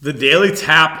The Daily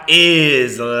Tap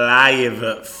is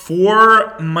live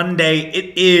for Monday.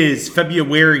 It is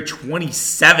February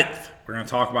 27th. We're going to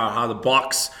talk about how the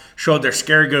Bucks showed their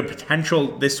scary good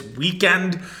potential this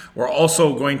weekend. We're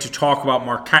also going to talk about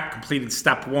Marquette completing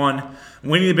step one,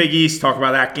 winning the Big East, talk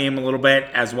about that game a little bit,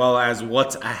 as well as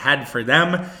what's ahead for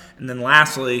them. And then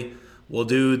lastly, we'll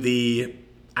do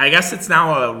I guess it's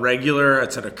now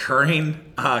it's an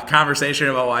occurring conversation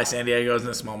about why San Diego is in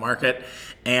a small market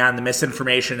and the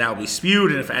misinformation that will be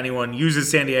spewed. And if anyone uses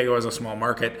San Diego as a small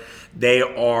market, they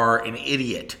are an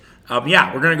idiot.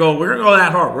 We're gonna go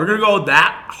that hard. We're gonna go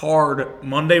that hard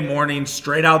Monday morning,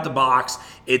 straight out the box.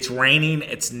 It's raining.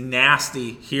 It's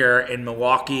nasty here in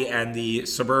Milwaukee and the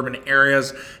suburban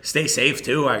areas. Stay safe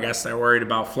too. I guess they're worried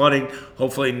about flooding.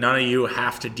 Hopefully, none of you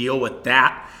have to deal with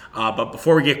that. But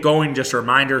before we get going, just a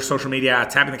reminder, social media,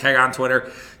 Tapping the Keg on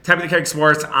Twitter, Tapping the Keg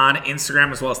Sports on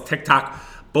Instagram, as well as TikTok.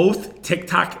 Both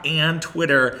TikTok and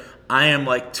Twitter, I am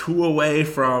like 2 away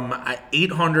from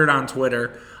 800 on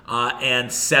Twitter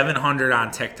and 700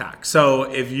 on TikTok. So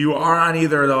if you are on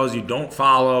either of those, you don't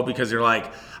follow because you're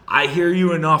like, I hear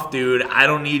you enough, dude. I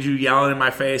don't need you yelling in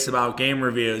my face about game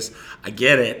reviews. I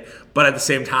get it. But at the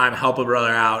same time, help a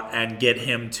brother out and get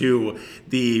him to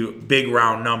the big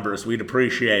round numbers. We'd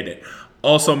appreciate it.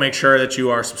 Also, make sure that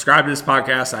you are subscribed to this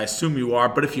podcast. I assume you are.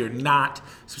 But if you're not,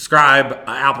 subscribe,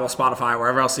 Apple, Spotify,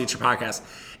 wherever else you get your podcast.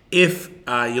 If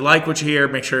you like what you hear,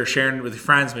 make sure you're sharing it with your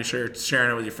friends. Make sure you're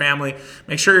sharing it with your family.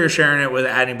 Make sure you're sharing it with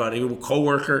anybody, a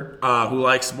coworker who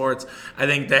likes sports. I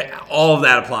think that all of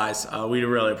that applies. We'd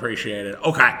really appreciate it.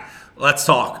 Okay, let's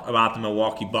talk about the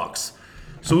Milwaukee Bucks.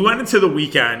 So we went into the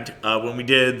weekend when we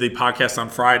did the podcast on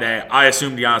Friday. I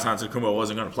assumed Giannis Antetokounmpo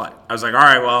wasn't going to play. I was like, all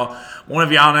right, well, one of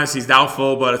Giannis, he's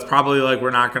doubtful, but it's probably like we're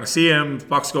not going to see him.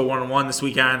 Bucks go 1-1 this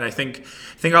weekend. I think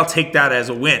I'll take that as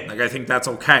a win. Like I think that's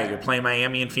okay. You're playing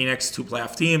Miami and Phoenix, 2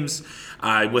 playoff teams,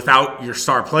 without your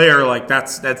star player. Like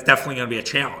that's definitely going to be a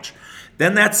challenge.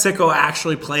 Then that sicko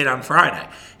actually played on Friday.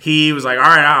 He was like, all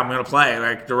right, I'm going to play.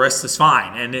 Like, the wrist is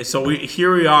fine. And so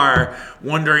here we are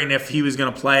wondering if he was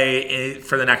going to play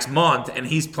for the next month, and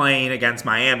he's playing against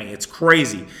Miami. It's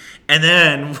crazy. And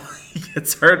then he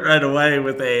gets hurt right away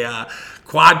with a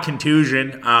quad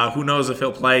contusion. Who knows if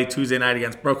he'll play Tuesday night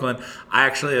against Brooklyn.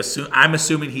 I'm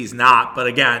assuming he's not. But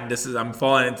again, I'm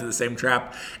falling into the same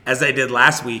trap as I did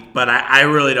last week. But I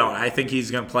really don't. I think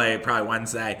he's going to play probably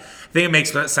Wednesday. I think it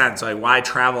makes sense. Like, why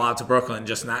travel out to Brooklyn?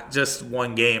 Not just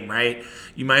one game, right?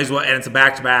 You might as well, and it's a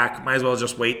back-to-back. Might as well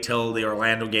just wait till the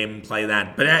Orlando game and play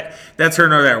then. But that's here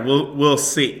nor there. We'll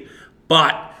see.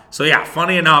 But so yeah,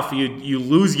 funny enough, you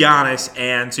lose Giannis,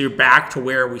 and so you're back to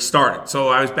where we started. So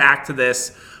I was back to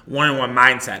this 1-1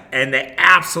 mindset, and they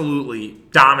absolutely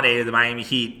dominated the Miami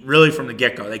Heat really from the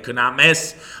get-go. They could not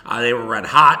miss. They were red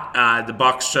hot. The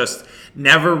Bucks just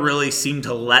never really seemed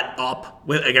to let up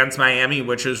against Miami,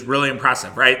 which is really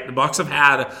impressive, right? The Bucks have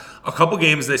had a couple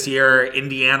games this year.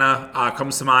 Indiana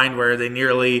comes to mind where they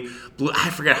nearly blew. I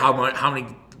forget how many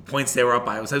points they were up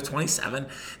by. Was that 27?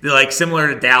 They're like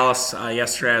similar to Dallas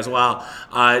yesterday as well.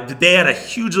 They had a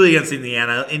huge lead against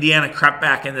Indiana. Indiana crept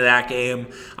back into that game.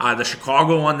 The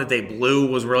Chicago one that they blew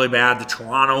was really bad. The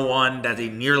Toronto one that they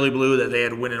nearly blew that they had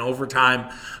to win in overtime.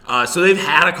 So they've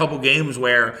had a couple games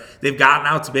where they've gotten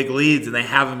out to big leads and they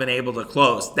haven't been able to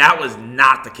close. That was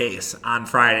not the case on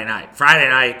Friday night. Friday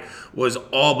night was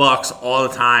all Bucks all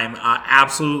the time.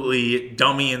 Absolutely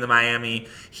dummy in the Miami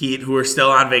Heat, who are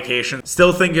still on vacation,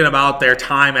 still thinking about their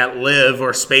time at Live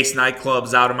or Space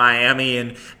nightclubs out of Miami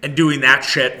and doing that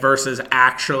shit versus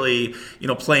actually,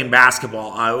 playing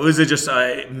basketball. It was just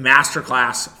a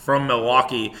masterclass from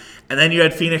Milwaukee. And then you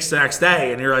had Phoenix the next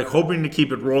day, and you're like hoping to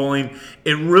keep it rolling.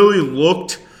 It really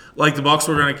looked like the Bucks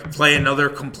were going to play another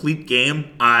complete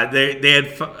game. They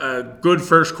had a good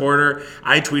first quarter.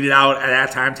 I tweeted out at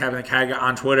that time, Tapping the Keg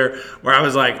on Twitter, where I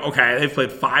was like, okay, they've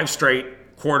played 5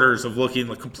 straight quarters of looking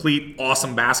like complete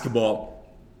awesome basketball.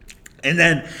 And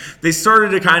then they started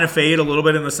to kind of fade a little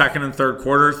bit in the second and third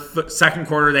quarter. Second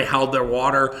quarter, they held their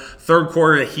water. Third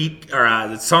quarter,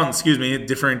 the Suns, a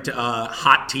different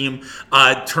hot team,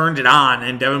 turned it on.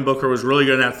 And Devin Booker was really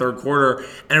good in that third quarter.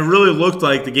 And it really looked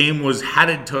like the game was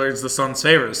headed towards the Suns'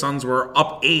 favor. The Suns were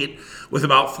up 8 with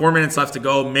about 4 minutes left to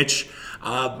go. Mitch,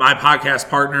 my podcast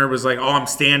partner, was like, I'm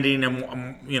standing and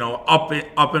I'm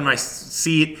up in my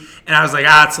seat. And I was like,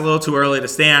 it's a little too early to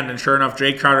stand. And sure enough,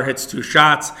 Jay Crowder hits 2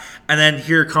 shots. And then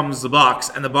here comes the Bucks,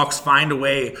 and the Bucks find a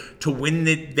way to win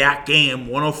that game,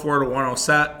 104 to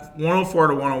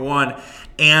 101,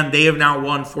 and they have now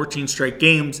won 14 straight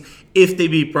games. If they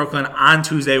beat Brooklyn on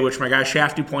Tuesday, which my guy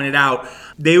Shafty pointed out,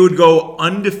 they would go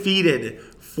undefeated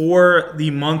for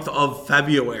the month of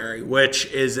February, which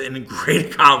is a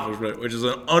great accomplishment, which is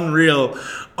an unreal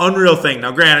thing.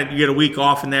 Now, granted, you get a week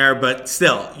off in there, but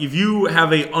still, if you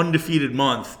have an undefeated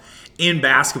month in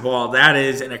basketball, that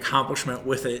is an accomplishment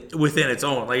within its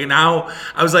own. Like now,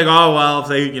 I was like, oh well, if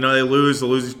they lose,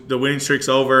 the winning streak's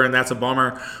over, and that's a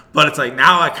bummer. But it's like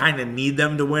now I kind of need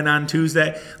them to win on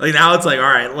Tuesday. Like now it's like, all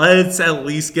right, let's at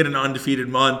least get an undefeated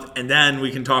month, and then we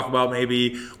can talk about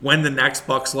maybe when the next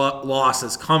Bucks loss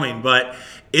is coming. But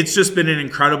it's just been an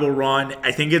incredible run.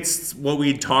 I think it's what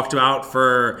we talked about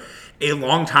for a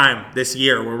long time this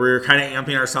year, where we were kind of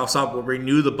amping ourselves up, where we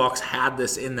knew the Bucks had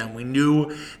this in them. We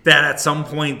knew that at some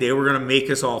point they were going to make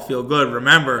us all feel good.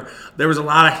 Remember, there was a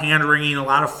lot of hand-wringing, a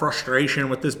lot of frustration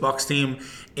with this Bucks team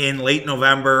in late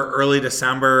November, early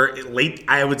December.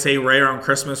 I would say right around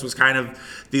Christmas was kind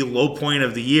of the low point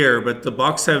of the year, but the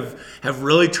Bucks have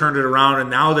really turned it around, and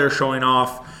now they're showing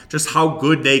off just how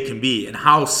good they can be and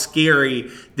how scary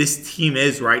this team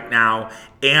is right now.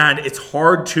 And it's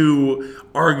hard to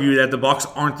argue that the Bucks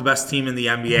aren't the best team in the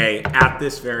NBA at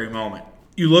this very moment.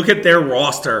 You look at their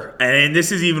roster, and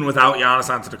this is even without Giannis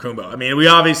Antetokounmpo. I mean, we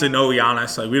obviously know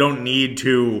Giannis. Like, we don't need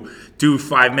to do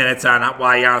 5 minutes on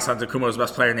why Giannis Antetokounmpo is the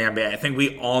best player in the NBA. I think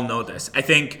we all know this. I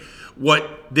think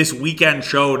what this weekend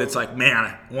showed, it's like,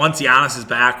 man, once Giannis is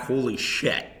back, holy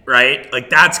shit. Right? Like,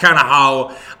 that's kind of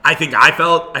how I think I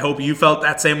felt. I hope you felt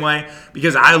that same way,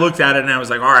 because I looked at it and I was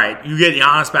like, all right, you get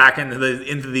Giannis back into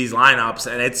these lineups,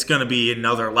 and it's going to be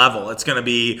another level. It's going to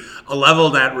be a level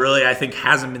that really I think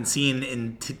hasn't been seen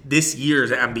in this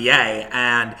year's NBA,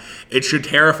 and it should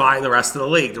terrify the rest of the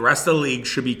league. The rest of the league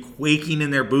should be quaking in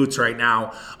their boots right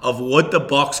now of what the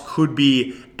Bucks could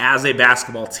be as a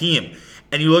basketball team.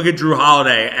 And you look at Jrue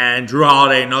Holiday, and Jrue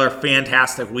Holiday, another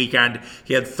fantastic weekend.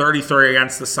 He had 33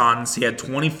 against the Suns. He had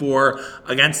 24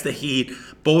 against the Heat.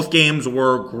 Both games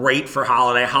were great for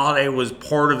Holiday. Holiday was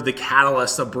part of the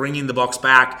catalyst of bringing the Bucks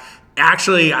back.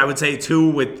 Actually, I would say, too,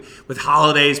 with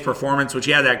Holiday's performance, which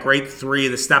he had that great three,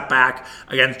 the step back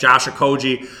against Josh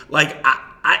Okogie. Like,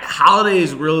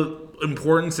 Holiday's real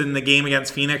importance in the game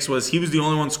against Phoenix was he was the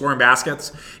only one scoring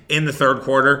baskets in the third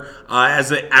quarter,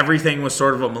 as everything was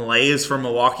sort of a malaise for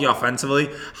Milwaukee offensively.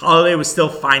 Holiday was still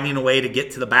finding a way to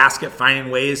get to the basket,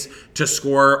 finding ways to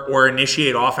score or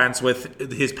initiate offense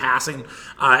with his passing.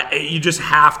 You just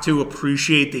have to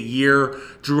appreciate the year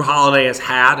Jrue Holiday has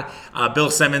had.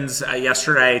 Bill Simmons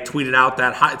yesterday tweeted out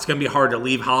that it's going to be hard to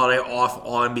leave Holiday off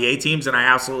all NBA teams, and I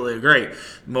absolutely agree.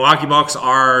 Milwaukee Bucks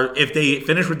are, if they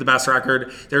finish with the best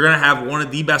record, they're going to have one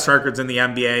of the best records in the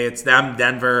NBA. It's them,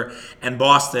 Denver, and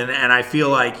Boston, and I feel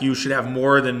like you should have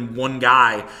more than one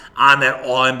guy on that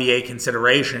All-NBA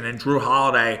consideration, and Jrue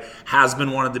Holiday has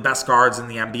been one of the best guards in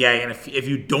the NBA, and if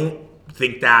you don't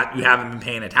think that, you haven't been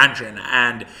paying attention.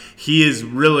 And he is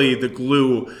really the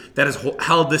glue that has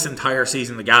held this entire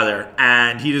season together,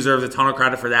 and he deserves a ton of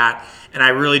credit for that. And I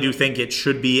really do think it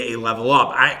should be a level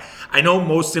up. I know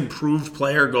most improved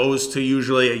player goes to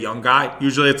usually a young guy.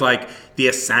 Usually it's like the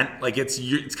Ascent. Like it's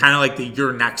kind of like the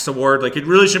You're Next award. Like it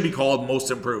really should be called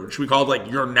Most Improved. It should be called like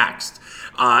You're Next.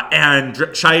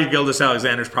 And Shai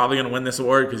Gilgeous-Alexander is probably going to win this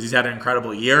award because he's had an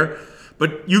incredible year.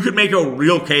 But you could make a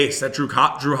real case that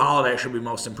Jrue Holiday should be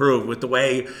most improved with the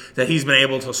way that he's been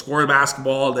able to score the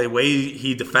basketball, the way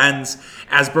he defends.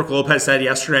 As Brook Lopez said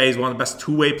yesterday, he's one of the best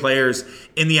two-way players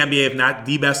in the NBA, if not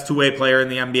the best two-way player in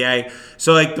the NBA.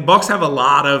 So, like, the Bucks have a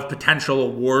lot of potential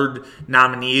award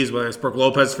nominees, whether it's Brook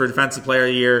Lopez for Defensive Player of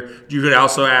the Year. You could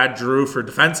also add Jrue for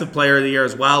Defensive Player of the Year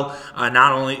as well.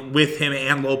 Not only with him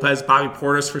and Lopez, Bobby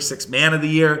Portis for Sixth Man of the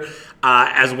Year.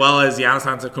 As well as Giannis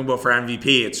Antetokounmpo for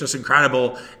MVP. It's just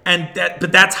incredible,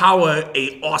 but that's how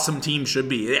a awesome team should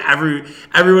be.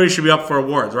 Everybody should be up for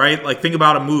awards, right? Like think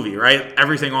about a movie, right?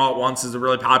 Everything All at Once is a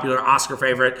really popular Oscar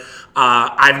favorite.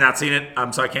 I've not seen it,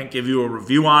 so I can't give you a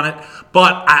review on it.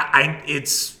 But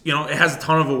it's it has a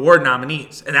ton of award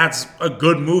nominees, and that's a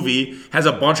good movie. Has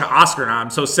a bunch of Oscar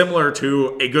noms. So similar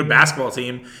to a good basketball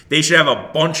team, they should have a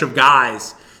bunch of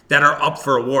guys that are up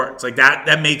for awards. Like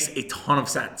that makes a ton of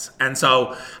sense. And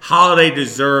so Holiday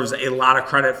deserves a lot of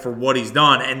credit for what he's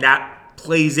done, and that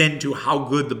plays into how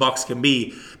good the Bucks can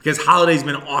be because Holiday's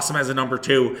been awesome as a number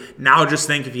two. Now just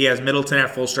think if he has Middleton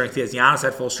at full strength, he has Giannis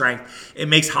at full strength, it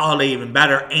makes Holiday even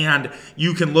better. And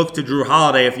you can look to Jrue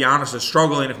Holiday if Giannis is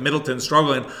struggling, if Middleton's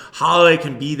struggling, Holiday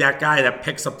can be that guy that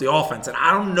picks up the offense. And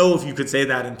I don't know if you could say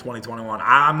that in 2021.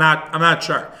 I'm not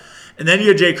sure. And then you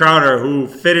had Jay Crowder, who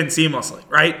fit in seamlessly,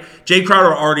 right? Jay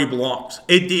Crowder already belongs.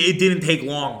 It didn't take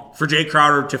long for Jay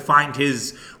Crowder to find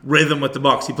his rhythm with the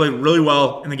Bucks. He played really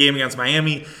well in the game against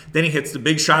Miami. Then he hits the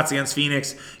big shots against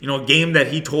Phoenix. A game that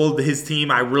he told his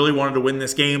team, I really wanted to win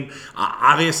this game.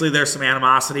 Obviously, there's some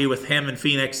animosity with him and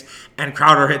Phoenix, and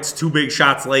Crowder hits 2 big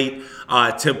shots late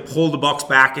to pull the Bucks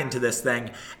back into this thing.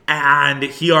 And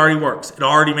he already works. It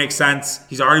already makes sense.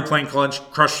 He's already playing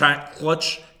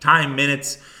clutch time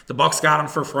minutes. The Bucks got him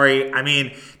for free. I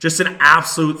mean, just an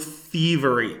absolute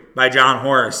thievery by John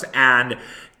Horst. And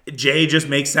Jay just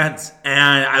makes sense.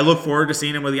 And I look forward to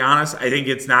seeing him with Giannis. I think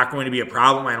it's not going to be a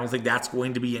problem. I don't think that's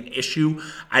going to be an issue.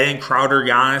 I think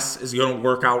Crowder-Giannis is going to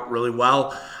work out really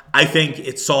well. I think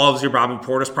it solves your Bobby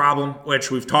Portis problem, which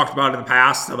we've talked about in the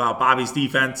past about Bobby's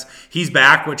defense. He's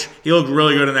back, which he looked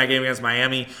really good in that game against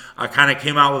Miami. Kind of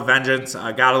came out with vengeance.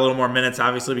 Got a little more minutes,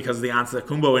 obviously, because of the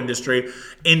Antetokounmpo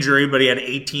injury, but he had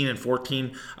 18 and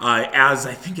 14. As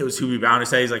I think it was Hubie Bound to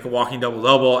say, he's like a walking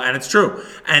double-double, and it's true.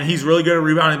 And he's really good at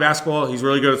rebounding basketball. He's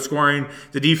really good at scoring.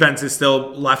 The defense is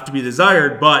still left to be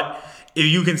desired, but if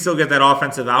you can still get that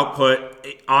offensive output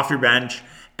off your bench,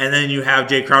 and then you have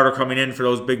Jay Crowder coming in for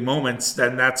those big moments,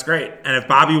 then that's great. And if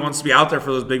Bobby wants to be out there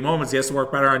for those big moments, he has to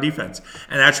work better on defense.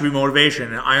 And that should be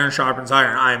motivation. And iron sharpens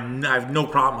iron. I have no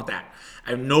problem with that.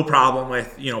 I have no problem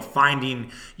with,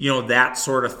 finding, that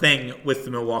sort of thing with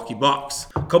the Milwaukee Bucks.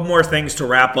 A couple more things to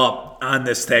wrap up on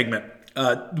this segment.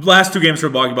 The last 2 games for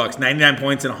the Milwaukee Bucks, 99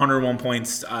 points and 101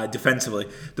 points defensively.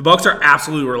 The Bucks are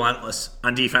absolutely relentless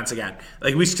on defense again.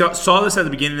 Like we saw this at the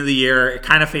beginning of the year. It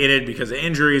kind of faded because of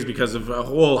injuries, because of a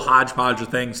whole hodgepodge of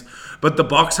things. But the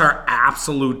Bucks are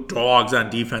absolute dogs on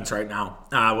defense right now.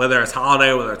 Whether it's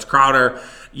Holiday, whether it's Crowder,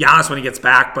 Giannis when he gets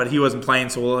back, but he wasn't playing,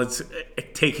 so let's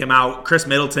take him out. Chris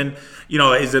Middleton,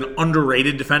 is an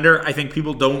underrated defender. I think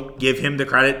people don't give him the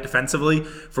credit defensively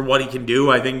for what he can do.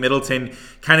 I think Middleton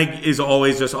kind of is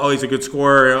always a good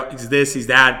scorer. He's this, he's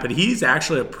that, but he's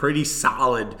actually a pretty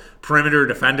solid perimeter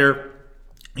defender.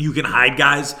 You can hide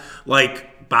guys like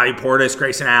Bobby Portis,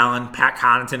 Grayson Allen, Pat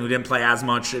Connaughton, who didn't play as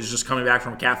much, is just coming back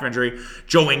from a calf injury.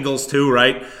 Joe Ingles, too,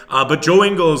 right? But Joe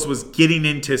Ingles was getting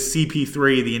into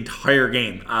CP3 the entire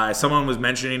game. Someone was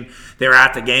mentioning they were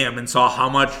at the game and saw how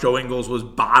much Joe Ingles was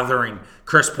bothering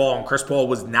Chris Paul, and Chris Paul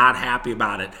was not happy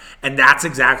about it. And that's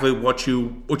exactly what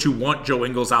you want Joe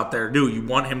Ingles out there to do. You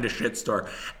want him to shitstorm.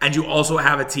 And you also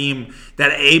have a team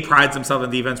that prides themselves in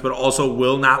defense, but also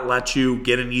will not let you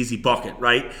get an easy bucket,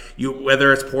 right?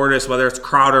 Whether it's Portis, whether it's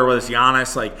Crowder, whether it's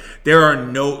Giannis, there are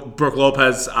no Brook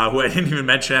Lopez, who I didn't even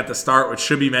mention at the start, which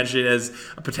should be mentioned as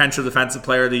a potential defensive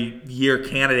player of the year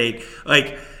candidate.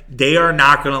 They are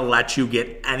not going to let you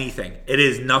get anything. It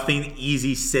is nothing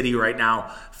easy city right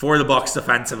now for the Bucks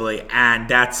defensively, and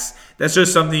that's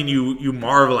just something you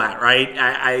marvel at, right?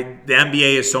 The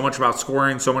NBA is so much about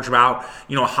scoring, so much about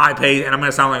high pace, and I'm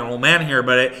going to sound like an old man here,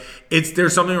 but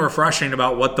there's something refreshing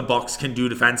about what the Bucks can do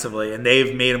defensively, and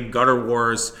they've made them gutter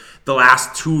wars the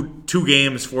last two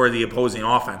games for the opposing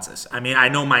offenses. I mean, I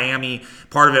know Miami,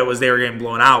 part of it was they were getting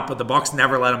blown out, but the Bucks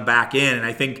never let them back in, and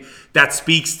I think that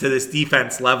speaks to this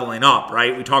defense leveling up,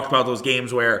 right? We talked about those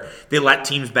games where they let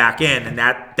teams back in, and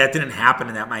that didn't happen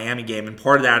in that Miami game, and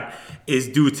part of that is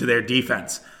due to their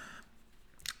defense.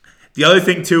 The other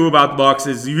thing, too, about the Bucks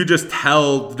is you just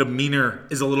tell the demeanor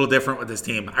is a little different with this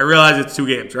team. I realize it's 2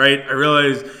 games, right? I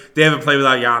realize they haven't played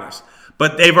without Giannis.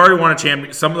 But they've already won a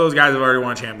championship. Some of those guys have already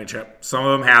won a championship. Some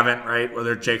of them haven't, right?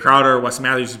 Whether it's Jay Crowder, Wesley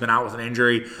Matthews has been out with an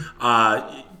injury.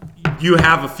 You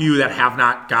have a few that have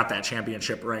not got that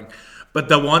championship ring. But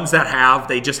the ones that have,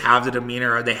 they just have the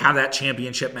demeanor. They have that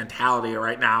championship mentality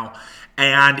right now.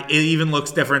 And it even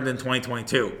looks different than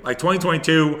 2022.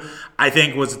 2022, I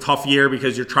think, was a tough year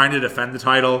because you're trying to defend the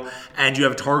title and you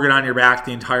have a target on your back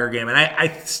the entire game. And I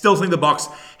still think the Bucks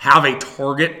have a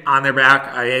target on their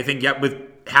back. I think with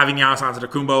having Giannis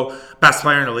Antetokounmpo, best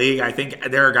player in the league, I think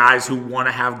there are guys who want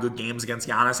to have good games against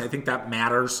Giannis. I think that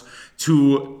matters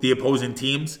to the opposing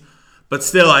teams. But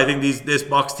still, I think this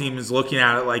Bucks team is looking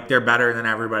at it like they're better than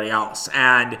everybody else.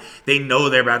 And they know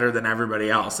they're better than everybody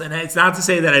else. And it's not to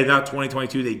say that I thought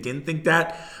 2022 they didn't think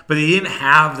that, but they didn't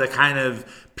have the kind of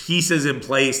pieces in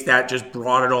place that just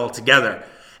brought it all together.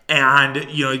 And,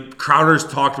 Crowder's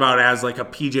talked about it as like a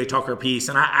PJ Tucker piece.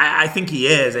 And I think he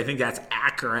is. I think that's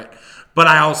accurate. But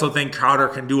I also think Crowder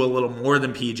can do a little more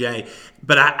than PJ.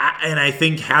 But I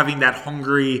think having that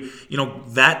hungry,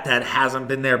 vet that hasn't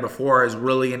been there before is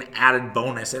really an added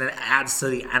bonus, and it adds to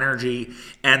the energy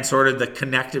and sort of the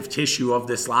connective tissue of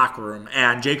this locker room.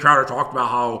 And Jay Crowder talked about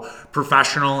how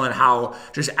professional and how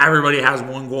just everybody has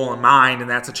one goal in mind, and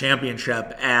that's a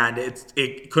championship. And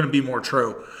it couldn't be more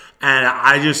true. And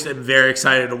I just am very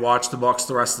excited to watch the Bucks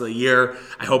the rest of the year.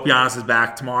 I hope Giannis is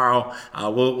back tomorrow.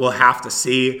 We'll have to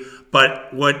see.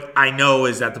 But what I know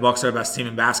is that the Bucks are the best team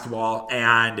in basketball,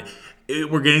 and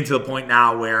we're getting to the point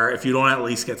now where if you don't at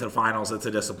least get to the finals, it's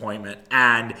a disappointment.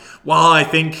 And while I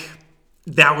think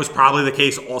that was probably the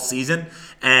case all season,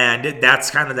 and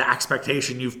that's kind of the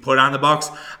expectation you've put on the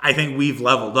Bucks, I think we've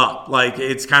leveled up. Like,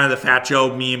 it's kind of the Fat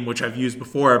Joe meme, which I've used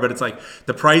before, but it's like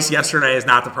the price yesterday is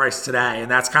not the price today, and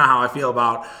that's kind of how I feel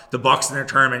about the Bucks and their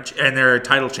tournament and their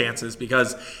title chances,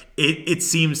 because it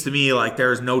seems to me like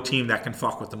there's no team that can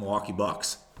fuck with the Milwaukee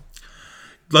Bucks.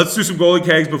 Let's do some Golden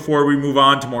Kegs before we move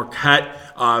on to Marquette.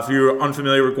 If you're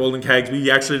unfamiliar with Golden Kegs,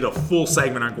 we actually did a full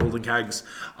segment on Golden Kegs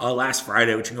last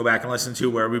Friday, which you can go back and listen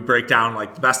to, where we break down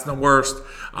like the best and the worst.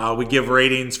 We give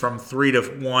ratings from 3 to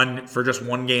 1 for just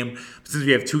one game. Since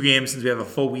we have 2 games, since we have a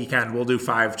full weekend, we'll do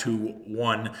 5 to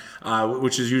 1,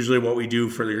 which is usually what we do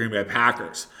for the Green Bay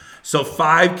Packers. So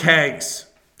 5 kegs.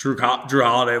 Drew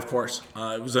Holiday, of course.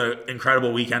 It was an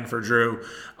incredible weekend for Drew.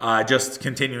 Just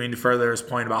continuing to further his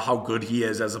point about how good he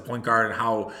is as a point guard and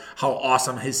how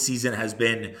awesome his season has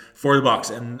been for the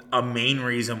Bucks, and a main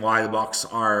reason why the Bucks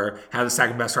have the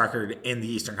second best record in the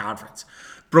Eastern Conference.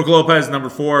 Brook Lopez, number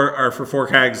 4, or for 4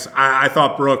 kegs. I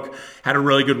thought Brook had a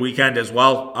really good weekend as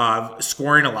well,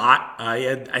 scoring a lot.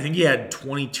 I think he had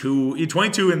 22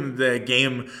 in the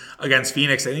game against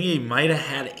Phoenix. I think he might have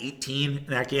had 18 in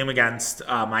that game against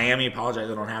Miami.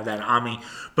 Apologize, I don't have that on me.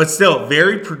 But still,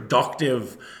 very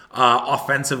productive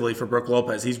offensively for Brook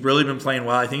Lopez. He's really been playing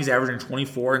well. I think he's averaging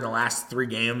 24 in the last 3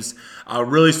 games.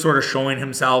 Really sort of showing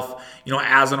himself,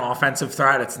 as an offensive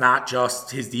threat. It's not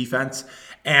just his defense.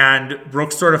 And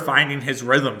Brook's sort of finding his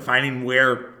rhythm, finding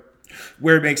where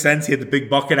it makes sense. He had the big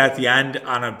bucket at the end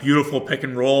on a beautiful pick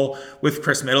and roll with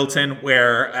Chris Middleton,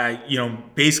 where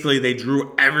basically they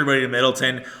drew everybody to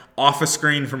Middleton off a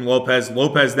screen from Lopez.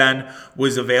 Lopez then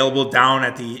was available down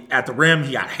at the rim.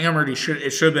 He got hammered. It should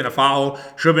have been a foul.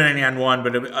 Should have been an and one,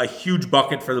 but a huge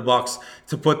bucket for the Bucks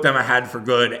to put them ahead for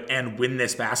good and win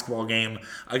this basketball game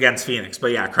against Phoenix.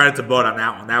 But yeah, credit to Bud on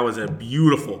that one. That was a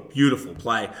beautiful, beautiful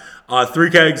play.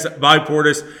 3 kegs by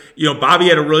Portis. Bobby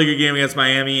had a really good game against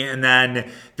Miami, and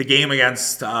then the game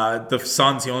against the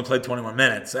Suns, he only played 21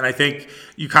 minutes. And I think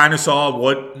you kind of saw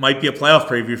what might be a playoff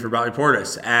preview for Bobby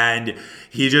Portis. And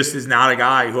he just is not a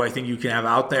guy who I think you can have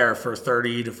out there for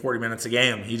 30 to 40 minutes a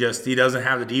game. He doesn't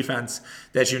have the defense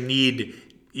that you need,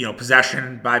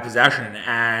 possession by possession,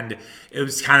 and it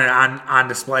was kind of on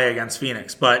display against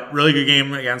Phoenix. But really good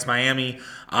game against Miami.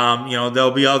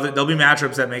 There'll be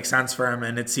matchups that make sense for him,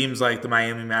 and it seems like the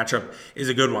Miami matchup is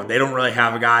a good one. They don't really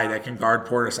have a guy that can guard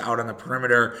Portis out on the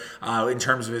perimeter in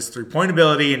terms of his 3-point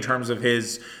ability, in terms of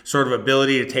his sort of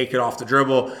ability to take it off the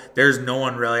dribble. There's no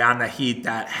one really on the Heat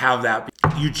that have that.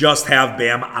 You just have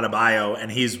Bam Adebayo,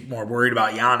 and he's more worried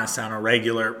about Giannis on a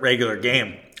regular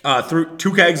game. Through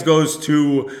 2 kegs goes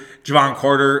to Javon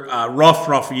Carter.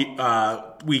 Rough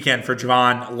weekend for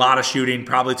Javon. A lot of shooting,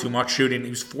 probably too much shooting. He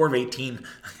was 4 of 18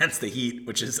 against the Heat,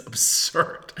 which is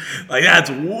absurd. Like, that's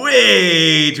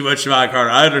way too much Javon Carter.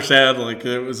 I understand,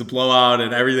 it was a blowout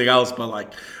and everything else,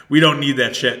 but we don't need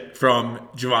that shit from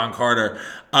Javon Carter.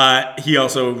 He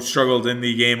also struggled in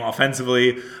the game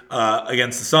offensively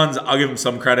against the Suns. I'll give him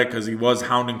some credit because he was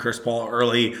hounding Chris Paul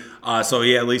early. So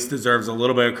he at least deserves a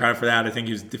little bit of credit for that. I think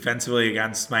he was defensively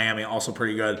against Miami also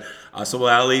pretty good. So we'll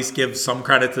at least give some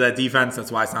credit to that defense.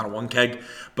 That's why it's not a 1 keg.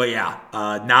 But yeah,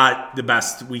 not the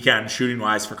best weekend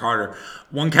shooting-wise for Carter.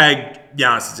 1 keg,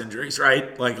 Giannis' injuries,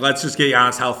 right? Let's just get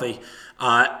Giannis healthy.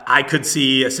 I could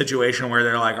see a situation where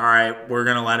they're like, all right, we're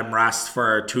going to let him rest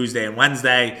for Tuesday and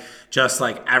Wednesday. Just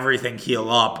everything heal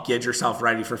up, get yourself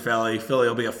ready for Philly. Philly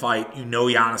will be a fight.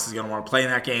 Giannis is going to want to play in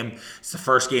that game. It's the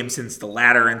first game since the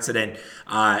ladder incident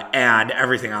and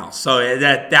everything else. So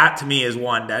that to me is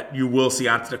one that you will see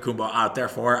Antetokounmpo out there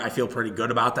for. I feel pretty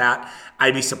good about that.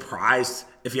 I'd be surprised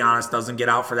if Giannis doesn't get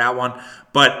out for that one.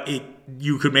 But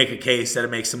you could make a case that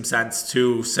it makes some sense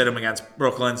to sit him against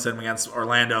Brooklyn, sit him against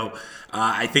Orlando.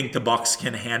 I think the Bucks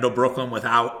can handle Brooklyn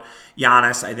without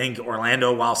Giannis. I think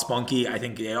Orlando, while spunky, I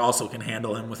think they also can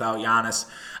handle him without Giannis.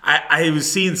 I was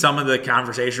seeing some of the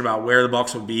conversation about where the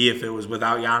Bucks would be if it was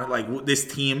without Giannis, this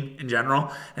team in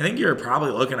general. I think you're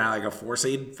probably looking at a 4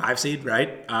 seed, 5 seed,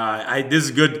 right? This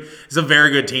is good. It's a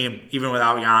very good team, even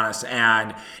without Giannis,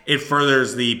 and it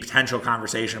furthers the potential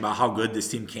conversation about how good this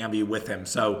team can be with him.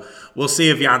 So we'll see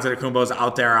if Giannis Antetokounmpo is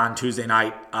out there on Tuesday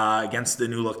night against the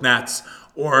New Look Nets,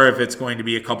 or if it's going to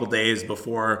be a couple days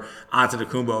before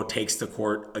Antetokounmpo takes the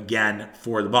court again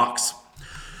for the Bucks.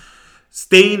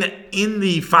 Staying in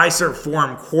the Fiserv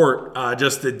Forum court,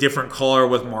 just a different color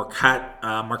with Marquette.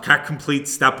 Marquette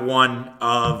completes step one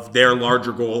of their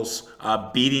larger goals,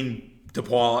 beating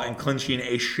DePaul and clinching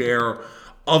a share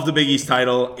of the Big East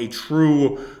title. A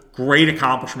true great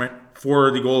accomplishment for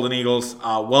the Golden Eagles,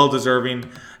 well deserving.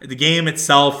 The game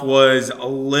itself was a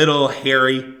little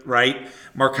hairy, right?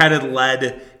 Marquette had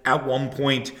led at one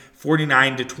point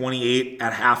 49-28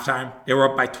 at halftime. They were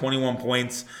up by 21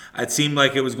 points. It seemed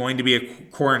like it was going to be a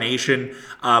coronation,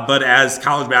 but as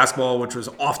college basketball, which was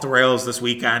off the rails this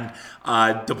weekend,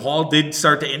 DePaul did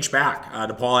start to inch back.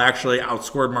 DePaul actually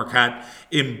outscored Marquette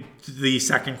in the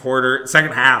second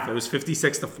half. It was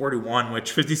 56-41,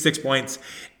 which 56 points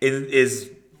is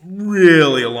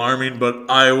really alarming, but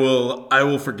I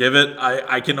will forgive it.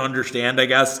 I can understand, I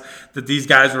guess, that these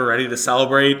guys were ready to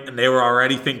celebrate and they were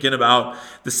already thinking about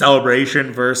the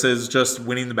celebration versus just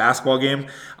winning the basketball game.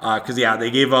 Because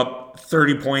they gave up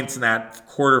 30 points in that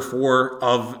quarter four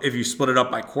of, if you split it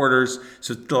up by quarters.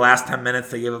 So the last 10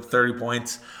 minutes they gave up 30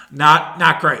 points.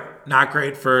 Not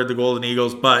great for the Golden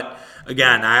Eagles, but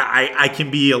again, I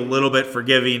can be a little bit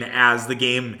forgiving as the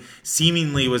game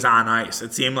seemingly was on ice.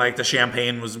 It seemed like the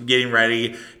champagne was getting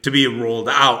ready to be rolled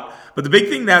out. But the big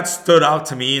thing that stood out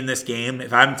to me in this game,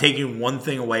 if I'm taking one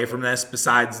thing away from this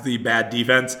besides the bad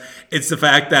defense, it's the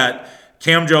fact that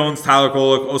Cam Jones, Tyler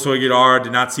Kolek, Oso Iguodala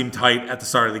did not seem tight at the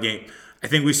start of the game. I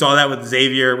think we saw that with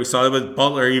Xavier. We saw that with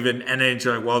Butler even. And then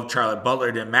you're like, well, Charlotte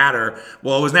Butler didn't matter.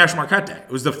 Well, it was National Marquette Day.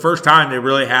 It was the first time they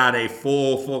really had a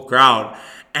full crowd.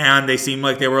 And they seemed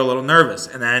like they were a little nervous.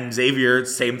 And then Xavier,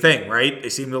 same thing, right? They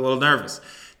seemed a little nervous.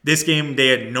 This game, they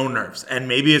had no nerves. And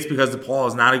maybe it's because DePaul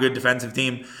is not a good defensive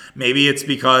team. Maybe it's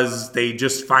because they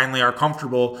just finally are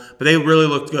comfortable. But they really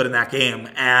looked good in that game.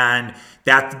 And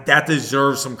that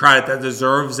deserves some credit. That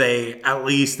deserves at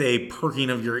least a perking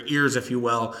of your ears, if you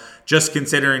will, just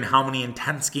considering how many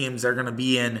intense games they're going to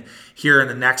be in here in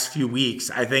the next few weeks.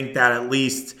 I think that at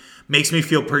least makes me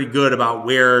feel pretty good about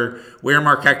where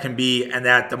Marquette can be, and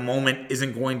that the moment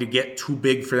isn't going to get too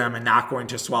big for them and not going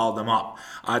to swallow them up.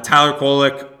 Tyler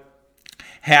Kolek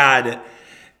had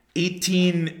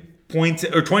 18 points,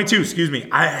 or 22, excuse me.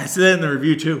 I said that in the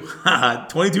review too.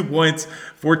 22 points,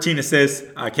 14 assists.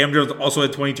 Cam Jones also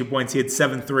had 22 points. He had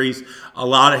 7 threes. A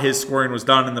lot of his scoring was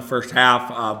done in the first half,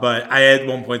 but I at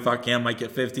one point thought Cam might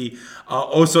get 50.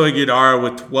 Oso Iguodala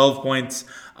with 12 points,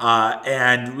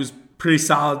 and it was pretty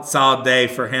solid day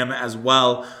for him as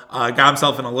well. Got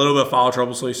himself in a little bit of foul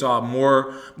trouble, so he saw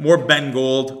more Ben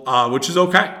Gold, which is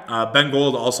okay. Ben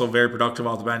Gold also very productive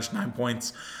off the bench, 9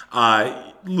 points.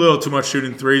 Little too much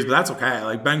shooting threes, but that's okay.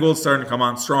 Like, Ben Gold's starting to come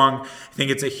on strong. I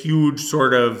think it's a huge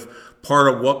sort of part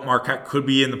of what Marquette could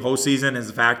be in the postseason is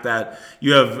the fact that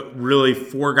you have really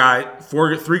three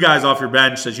guys off your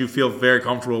bench that you feel very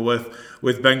comfortable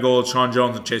with Ben Gold, Sean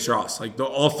Jones, and Chase Ross. Like,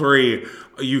 all three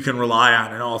you can rely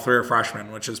on, and all three are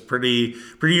freshmen, which is pretty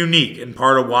unique, and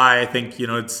part of why I think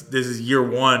this is year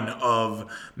one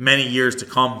of many years to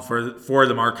come for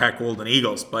the Marquette Golden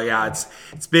Eagles. But yeah,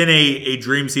 it's been a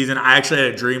dream season. I actually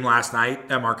had a dream last night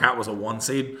that Marquette was a 1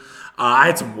 seed. I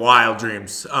had some wild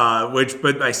dreams,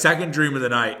 but my second dream of the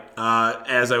night,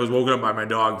 as I was woken up by my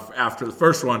dog after the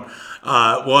first one,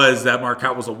 was that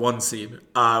Marquette was a 1 seed,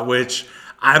 which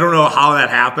I don't know how that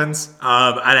happens.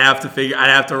 I'd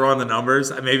have to run the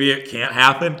numbers. Maybe it can't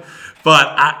happen, but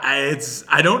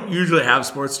I don't usually have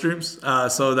sports dreams,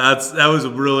 so that was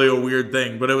really a weird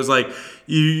thing. But it was like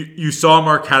you saw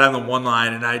Marquette on the one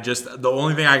line, and the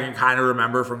only thing I can kind of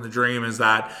remember from the dream is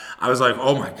that I was like,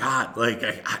 oh my god, I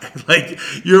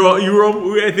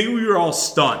think we were all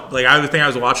stunned. Like, I think I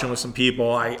was watching with some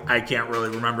people. I can't really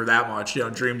remember that much.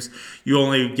 Dreams, you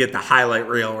only get the highlight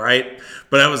reel, right?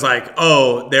 But I was like,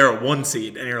 oh, they're a 1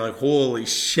 seed, and you're like, holy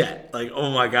shit, like,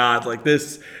 oh my god, like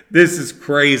this is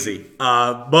crazy.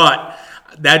 But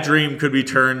that dream could be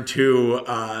turned to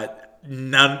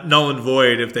null and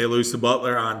void if they lose to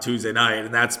Butler on Tuesday night,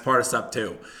 and that's part of step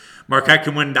 2. Marquette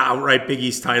can win the outright Big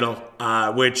East title,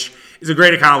 which is a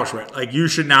great accomplishment. Like, you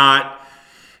should not.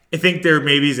 I think there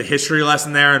maybe is a history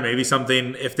lesson there, and maybe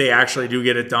something, if they actually do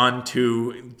get it done,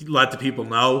 to let the people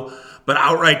know. But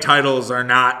outright titles are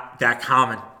not that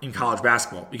common in college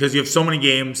basketball because you have so many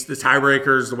games, the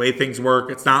tiebreakers, the way things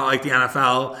work. It's not like the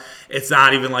NFL. It's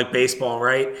not even like baseball,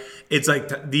 right? It's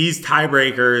like these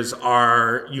tiebreakers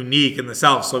are unique in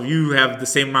themselves. So if you have the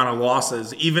same amount of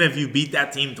losses, even if you beat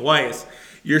that team twice,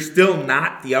 you're still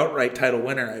not the outright title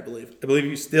winner, I believe.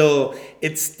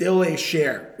 It's still a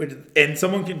share. And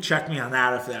someone can check me on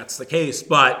that if that's the case.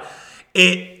 But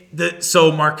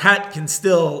so Marquette can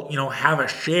still, have a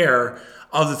share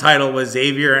of the title with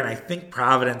Xavier and I think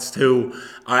Providence too,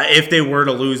 if they were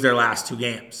to lose their last 2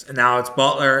 games. And now it's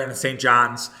Butler and St.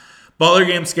 John's. Butler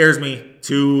game scares me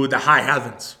to the high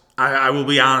heavens. I will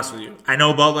be honest with you. I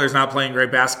know Butler's not playing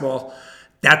great basketball.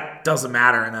 That doesn't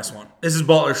matter in this one. This is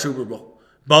Butler's Super Bowl.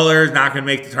 Butler is not going to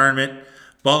make the tournament.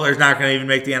 Butler's not going to even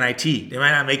make the NIT. They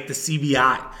might not make the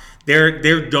CBI.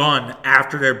 They're done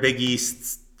after their Big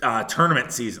East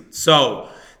tournament season. So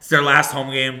it's their last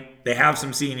home game. They have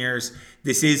some seniors.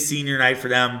 This is senior night for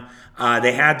them.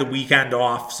 They had the weekend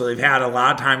off, so they've had a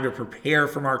lot of time to prepare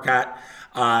for Marquette.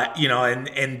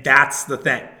 And that's the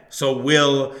thing. So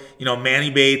will, Manny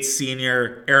Bates,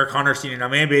 senior, Eric Hunter, senior. Now,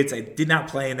 Manny Bates, I did not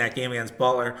play in that game against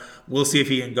Butler. We'll see if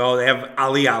he can go. They have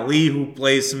Ali, who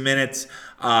plays some minutes,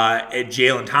 at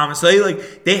Jalen Thomas. So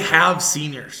they have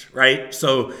seniors, right?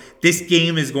 So this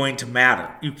game is going to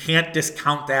matter. You can't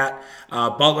discount that.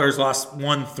 Butler's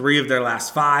won 3 of their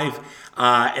last 5,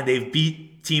 and they've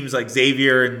beat teams like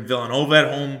Xavier and Villanova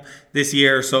at home this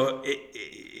year. So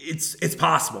it's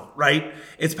possible, right?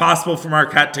 It's possible for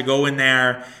Marquette to go in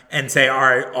there and say, all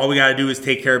right, all we got to do is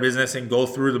take care of business and go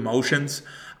through the motions.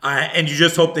 And you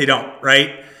just hope they don't,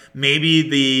 right?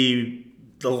 Maybe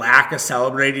the lack of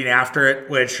celebrating after it,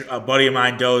 which a buddy of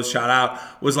mine, Doe's, shout out,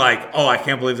 was like, oh, I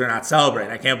can't believe they're not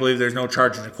celebrating. I can't believe there's no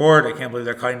charge in the court. I can't believe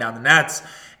they're cutting down the nets.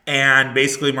 And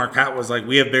basically Marquette was like,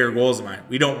 we have bigger goals in mind.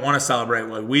 We don't want to celebrate.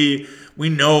 Like we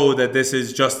know that this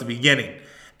is just the beginning.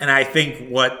 And I think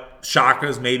what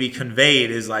Shaka's maybe conveyed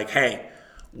is like, hey,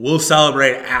 we'll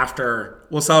celebrate after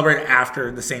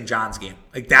the St. John's game.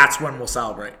 Like that's when we'll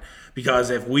celebrate.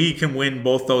 Because if we can win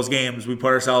both those games, we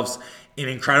put ourselves in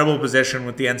incredible position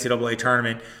with the NCAA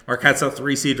tournament. Marquette's a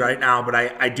 3 seed right now, but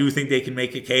I do think they can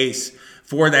make a case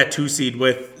for that 2 seed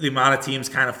with the amount of teams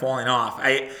kind of falling off.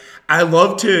 I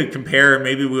love to compare,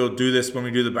 maybe we'll do this when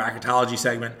we do the bracketology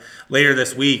segment later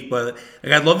this week, but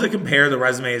I'd love to compare the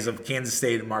resumes of Kansas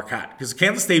State and Marquette, because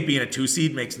Kansas State being a 2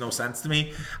 seed makes no sense to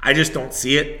me. I just don't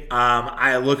see it.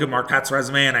 I look at Marquette's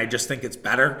resume and I just think it's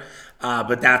better,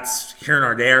 but that's here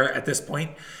nor there at this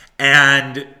point.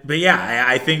 But yeah,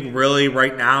 I think really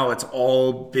right now it's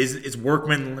all business, it's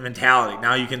workman mentality.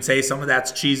 Now you can say some of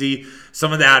that's cheesy,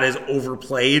 some of that is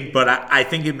overplayed, but I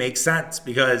think it makes sense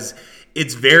because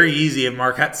it's very easy if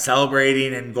Marquette's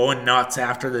celebrating and going nuts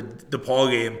after the DePaul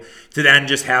game to then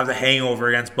just have the hangover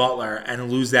against Butler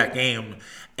and lose that game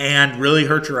and really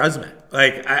hurt your resume.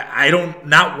 Like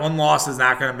not one loss is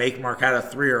not going to make Marquette a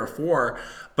 3 or a 4,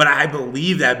 but I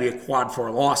believe that'd be a quad 4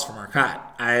 loss for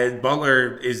Marquette.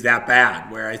 Butler is that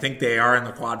bad, where I think they are in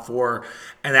the quad 4,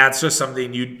 and that's just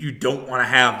something you don't want to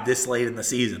have this late in the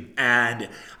season. And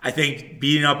I think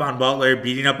beating up on Butler,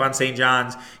 beating up on St.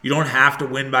 John's, you don't have to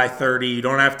win by 30. You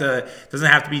don't have to. It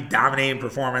doesn't have to be dominating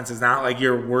performance. It's not like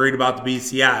you're worried about the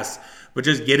BCS, but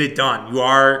just get it done.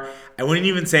 I wouldn't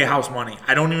even say house money.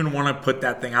 I don't even want to put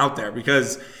that thing out there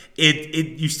because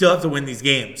you still have to win these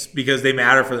games because they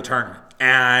matter for the tournament.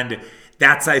 And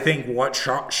that's, I think, what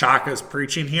Shaka's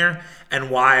preaching here and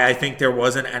why I think there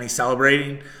wasn't any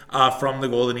celebrating from the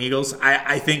Golden Eagles.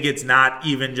 I think it's not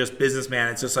even just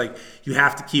businessman. It's just like you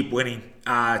have to keep winning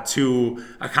to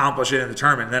accomplish it in the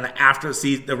tournament. And then after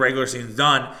the regular season's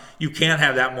done, you can't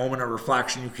have that moment of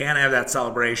reflection. You can't have that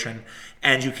celebration,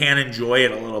 and you can't enjoy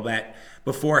it a little bit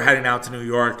before heading out to New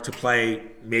York to play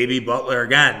maybe Butler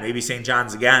again, maybe St.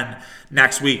 John's again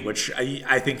next week, which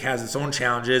I think has its own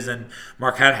challenges. And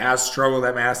Marquette has struggled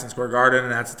at Madison Square Garden,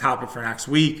 and that's a topic for next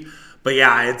week. But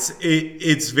yeah,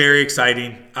 it's very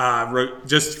exciting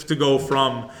just to go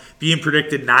from being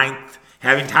predicted 9th,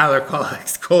 having Tyler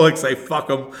Kolek say fuck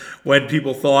him when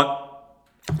people thought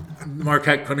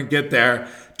Marquette couldn't get there,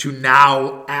 to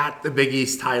now at the Big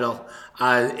East title.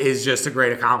 Is just a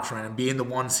great accomplishment. And being the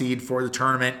 1 seed for the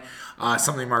tournament,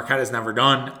 something Marquette has never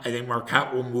done. I think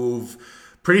Marquette will move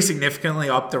pretty significantly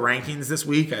up the rankings this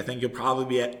week. I think you'll probably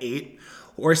be at 8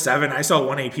 or 7. I saw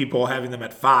 1A people having them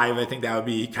at 5. I think that would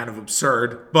be kind of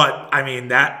absurd. But, I mean,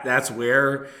 that's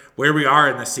where we are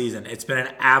in this season. It's been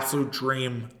an absolute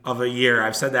dream of a year.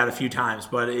 I've said that a few times,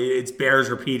 but it bears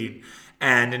repeating.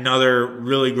 And another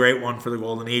really great one for the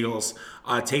Golden Eagles,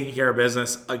 taking care of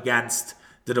business against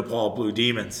the DePaul Blue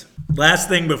Demons. Last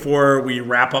thing before we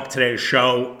wrap up today's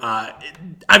show,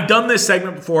 I've done this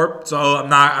segment before, so I'm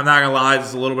not gonna lie, this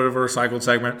is a little bit of a recycled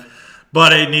segment,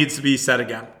 but it needs to be said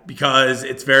again because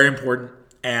it's very important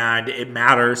and it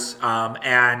matters.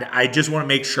 And I just want to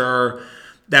make sure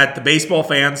that the baseball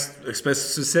fans,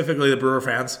 specifically the Brewer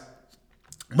fans,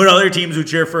 but other people who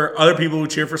cheer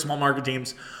for small market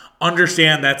teams,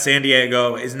 understand that San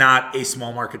Diego is not a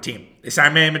small market team. They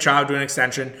signed Manny Machado to an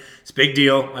extension. It's a big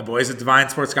deal. My boys at Divine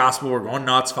Sports Gospel, we're going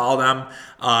nuts. Follow them.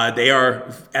 They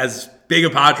are as big a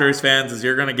Padres fans as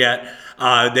you're going to get.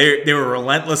 They were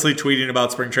relentlessly tweeting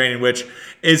about spring training, which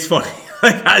is funny.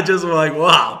 Like, I just was like,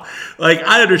 wow. Like,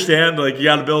 I understand, like, you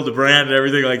got to build a brand and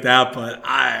everything like that, but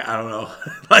I don't know.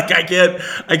 Like, I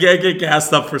can't get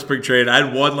gassed up for spring training. I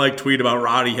had one, like, tweet about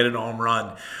Roddy hitting a home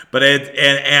run, but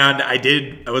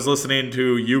I was listening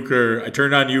to Euchre. I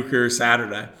turned on Euchre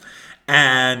Saturday,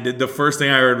 and the first thing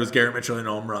I heard was Garrett Mitchell hitting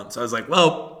a home run. So I was like,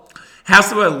 well,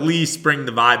 has to at least bring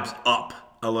the vibes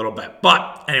up a little bit.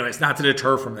 But anyways, not to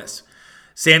deter from this.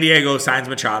 San Diego signs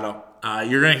Machado.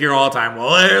 You're going to hear all the time,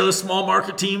 well, they're the small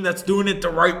market team that's doing it the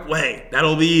right way.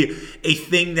 That'll be a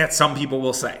thing that some people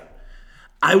will say.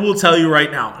 I will tell you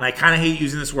right now, and I kind of hate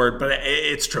using this word, but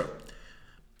it's true.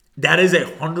 That is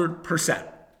 100%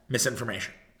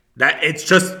 misinformation. That it's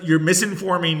just, you're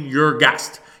misinforming your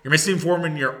guest. You're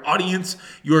misinforming your audience.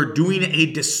 You're doing a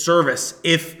disservice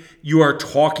if you are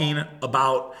talking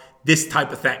about this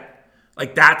type of thing.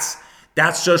 Like, that's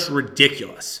just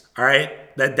ridiculous. All right?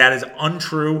 That is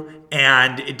untrue,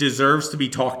 and it deserves to be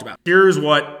talked about. Here's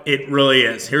what it really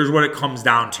is. Here's what it comes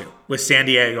down to with San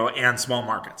Diego and small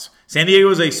markets. San Diego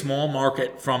is a small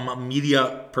market from a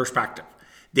media perspective.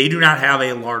 They do not have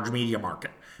a large media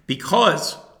market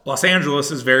because Los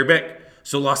Angeles is very big.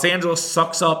 So Los Angeles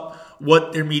sucks up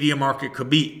what their media market could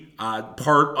be.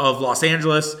 Part of Los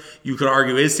Angeles, you could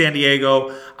argue, is San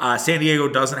Diego. San Diego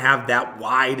doesn't have that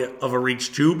wide of a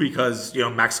reach too, because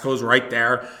Mexico's right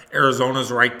there,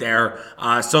 Arizona's right there.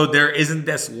 So there isn't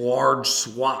this large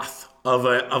swath of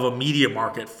a media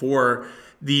market for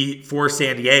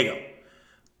San Diego.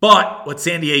 But what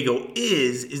San Diego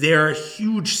is they are a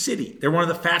huge city. They're one of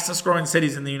the fastest growing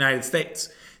cities in the United States.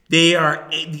 They are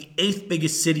the 8th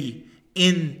biggest city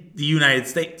in the United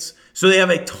States. So they have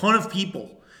a ton of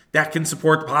people that can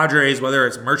support the Padres, whether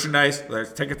it's merchandise, whether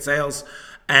it's ticket sales,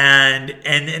 and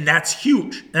that's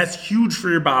huge. That's huge for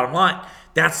your bottom line.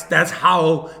 That's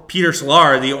how Peter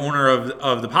Solar, the owner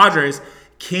of the Padres,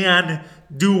 can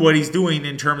do what he's doing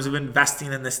in terms of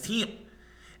investing in this team.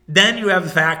 Then you have the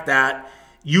fact that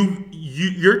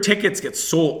your tickets get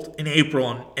sold in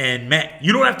April and May.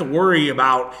 You don't have to worry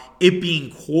about it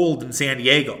being cold in San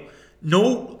Diego.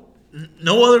 No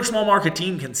other small market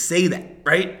team can say that,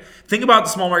 right? Think about the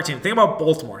small market team. Think about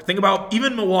Baltimore. Think about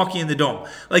even Milwaukee in the Dome.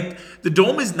 Like, the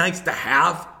Dome is nice to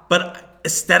have, but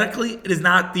aesthetically, it is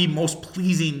not the most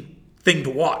pleasing thing to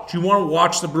watch. You want to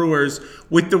watch the Brewers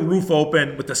with the roof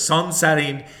open, with the sun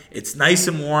setting. It's nice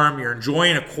and warm. You're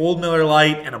enjoying a cold Miller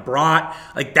Lite and a brat.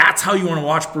 Like, that's how you want to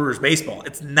watch Brewers baseball.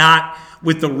 It's not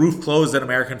with the roof closed at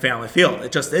American Family Field.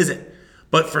 It just isn't.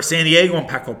 But for San Diego and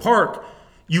Petco Park,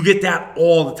 you get that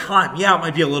all the time. Yeah, it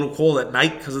might be a little cold at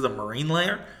night because of the marine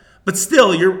layer, but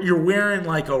still, you're wearing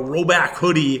like a Roback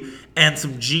hoodie and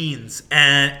some jeans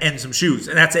and some shoes,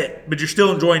 and that's it. But you're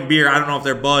still enjoying beer. I don't know if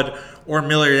they're Bud or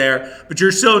Miller there, but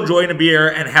you're still enjoying a beer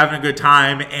and having a good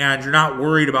time, and you're not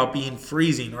worried about being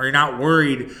freezing, or you're not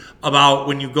worried about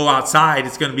when you go outside,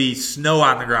 it's going to be snow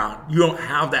on the ground. You don't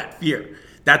have that fear.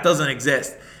 That doesn't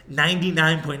exist.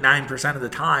 99.9% of the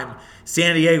time,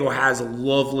 San Diego has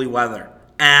lovely weather.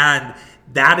 And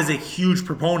that is a huge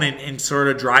proponent in sort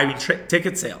of driving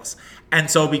ticket sales. And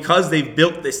so because they've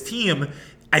built this team,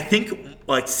 I think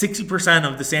like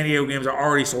 60% of the San Diego games are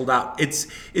already sold out.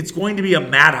 It's going to be a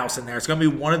madhouse in there. It's going to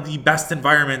be one of the best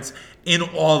environments in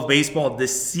all of baseball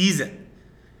this season.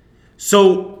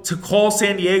 So to call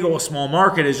San Diego a small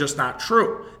market is just not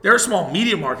true. They're a small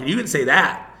media market. You can say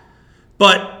that.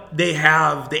 But they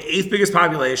have the 8th biggest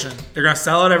population. They're going to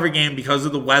sell out every game because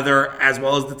of the weather as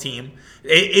well as the team.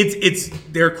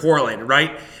 They're correlated,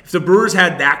 right? If the Brewers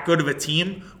had that good of a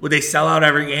team, would they sell out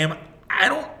every game? I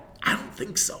don't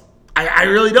think so. I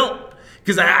really don't,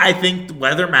 because I think the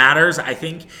weather matters. I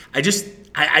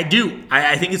do.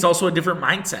 I think it's also a different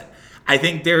mindset. I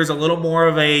think there's a little more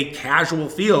of a casual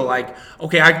feel. Like,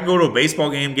 okay, I can go to a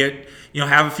baseball game,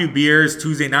 have a few beers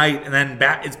Tuesday night, and then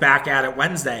it's back at it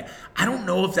Wednesday. I don't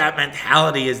know if that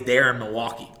mentality is there in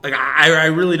Milwaukee. Like, I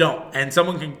really don't. And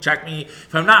someone can check me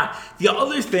if I'm not. The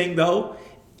other thing, though,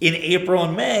 in April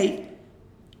and May,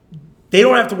 they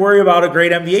don't have to worry about a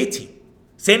great NBA team.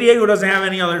 San Diego doesn't have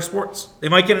any other sports. They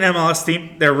might get an MLS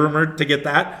team. They're rumored to get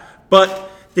that. But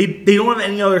they don't have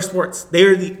any other sports. They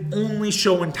are the only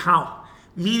show in town,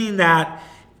 meaning that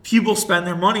people spend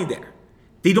their money there.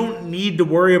 They don't need to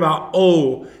worry about,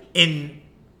 in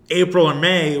April and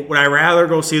May, would I rather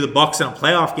go see the Bucks in a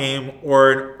playoff game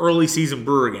or an early season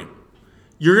Brewer game?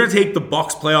 You're going to take the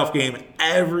Bucks playoff game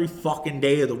every fucking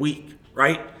day of the week,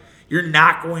 right? you're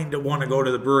not going to want to go to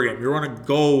the Brewer game. You want to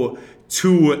go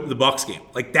to the Bucks game.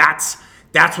 Like that's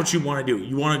what you want to do.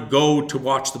 You want to go to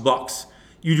watch the Bucks.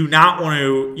 You do not want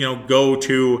to, go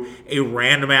to a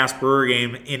random ass Brewer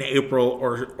game in April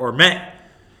or May.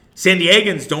 San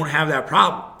Diegans don't have that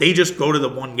problem. They just go to the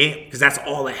one game because that's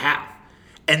all they have.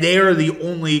 And they are the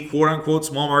only quote-unquote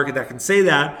small market that can say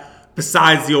that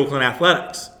besides the Oakland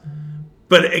Athletics.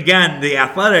 But again, the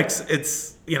Athletics,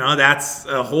 it's, that's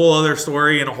a whole other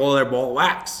story and a whole other ball of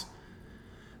wax.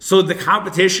 So the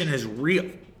competition is real.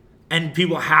 And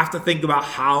people have to think about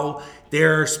how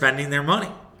they're spending their money.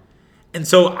 And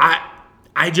so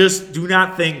I just do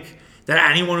not think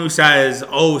that anyone who says,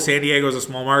 oh, San Diego is a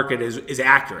small market is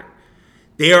accurate.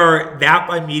 They are that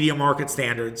by media market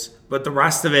standards, but the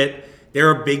rest of it,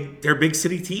 they're a big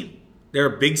city team.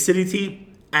 They're a big city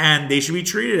team, and they should be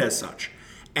treated as such.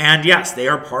 And yes, they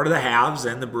are part of the haves,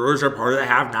 and the Brewers are part of the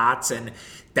have-nots, and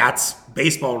that's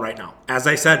baseball right now. As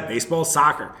I said, baseball is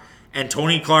soccer. And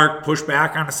Tony Clark pushed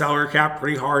back on the salary cap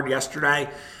pretty hard yesterday.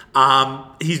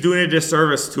 He's doing a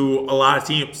disservice to a lot of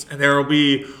teams, and there will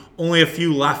be only a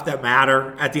few left that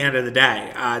matter at the end of the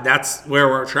day. That's where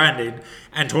we're trending.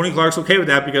 And Tony Clark's okay with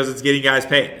that because it's getting guys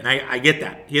paid. And I get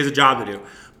that. He has a job to do.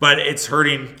 But it's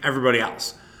hurting everybody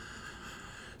else.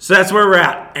 So that's where we're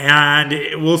at.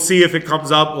 And we'll see if it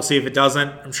comes up. We'll see if it doesn't.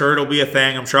 I'm sure it'll be a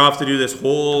thing. I'm sure I'll have to do this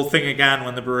whole thing again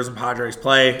when the Brewers and Padres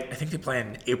play. I think they play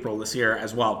in April this year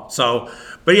as well. So,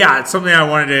 but yeah, it's something I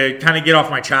wanted to kind of get off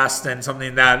my chest and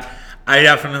something that I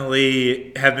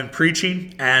definitely have been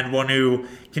preaching and want to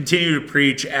continue to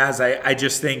preach as I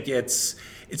just think it's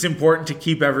important to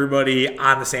keep everybody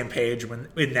on the same page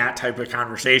in that type of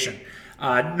conversation.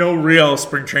 No real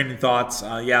spring training thoughts.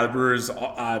 The Brewers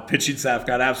pitching staff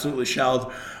got absolutely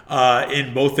shelled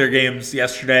in both their games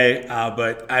yesterday,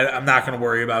 but I'm not going to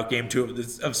worry about game 2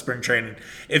 of spring training.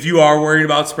 If you are worried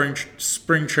about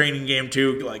spring training game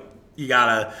 2, you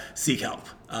gotta seek help.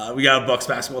 We got a Bucks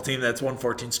basketball team that's won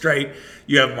 14 straight.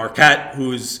 You have Marquette,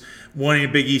 who's winning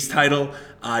a Big East title.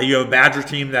 You have a Badger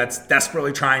team that's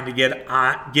desperately trying to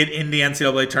get in the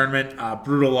NCAA tournament.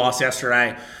 Brutal loss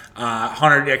yesterday.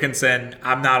 Hunter Dickinson,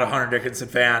 I'm not a Hunter Dickinson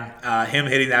fan. Him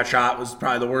hitting that shot was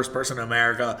probably the worst person in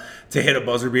America to hit a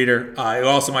buzzer beater. He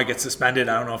also might get suspended.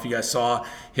 I don't know if you guys saw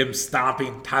him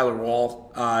stomping Tyler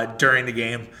Wall during the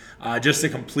game. Just a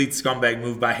complete scumbag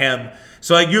move by him.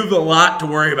 So you have a lot to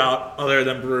worry about other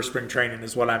than Brewer spring training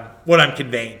is what I'm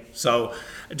conveying. So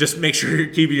just make sure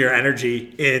you're keeping your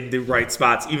energy in the right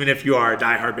spots, even if you are a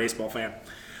diehard baseball fan.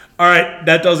 All right,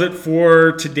 that does it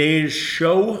for today's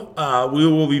show. We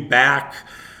will be back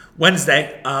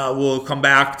Wednesday. We'll come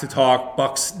back to talk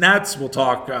Bucks Nets. We'll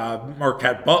talk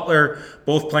Marquette Butler,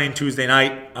 both playing Tuesday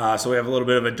night. So we have a little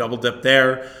bit of a double dip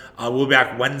there. We'll be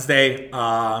back Wednesday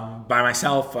by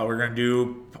myself. We're going to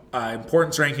do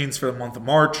importance rankings for the month of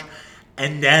March.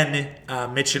 And then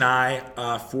Mitch and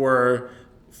I for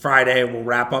Friday, we'll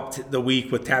wrap up the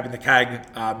week with Tapping the Keg.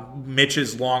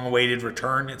 Mitch's long-awaited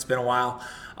return. It's been a while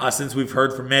since we've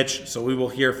heard from Mitch, so we will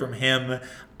hear from him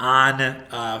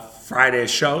on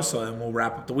Friday's show. So then we'll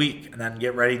wrap up the week and then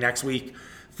get ready next week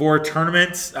for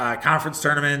tournaments, conference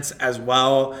tournaments, as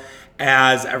well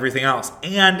as everything else.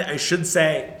 And I should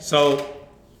say, so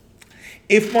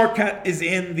if Marquette is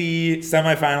in the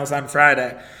semifinals on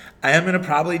Friday, I am going to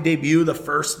probably debut the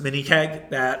first mini keg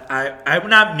that I'm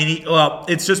not mini. Well,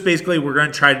 it's just basically we're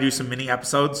going to try to do some mini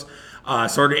episodes,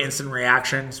 sort of instant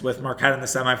reactions with Marquette in the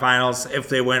semifinals if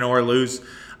they win or lose.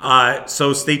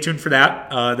 So stay tuned for that.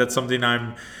 That's something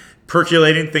I'm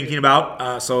percolating, thinking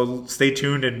about. So stay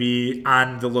tuned and be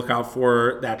on the lookout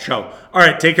for that show. All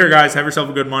right, take care, guys. Have yourself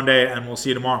a good Monday, and we'll see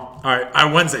you tomorrow. All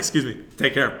right, Wednesday. Excuse me.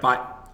 Take care. Bye.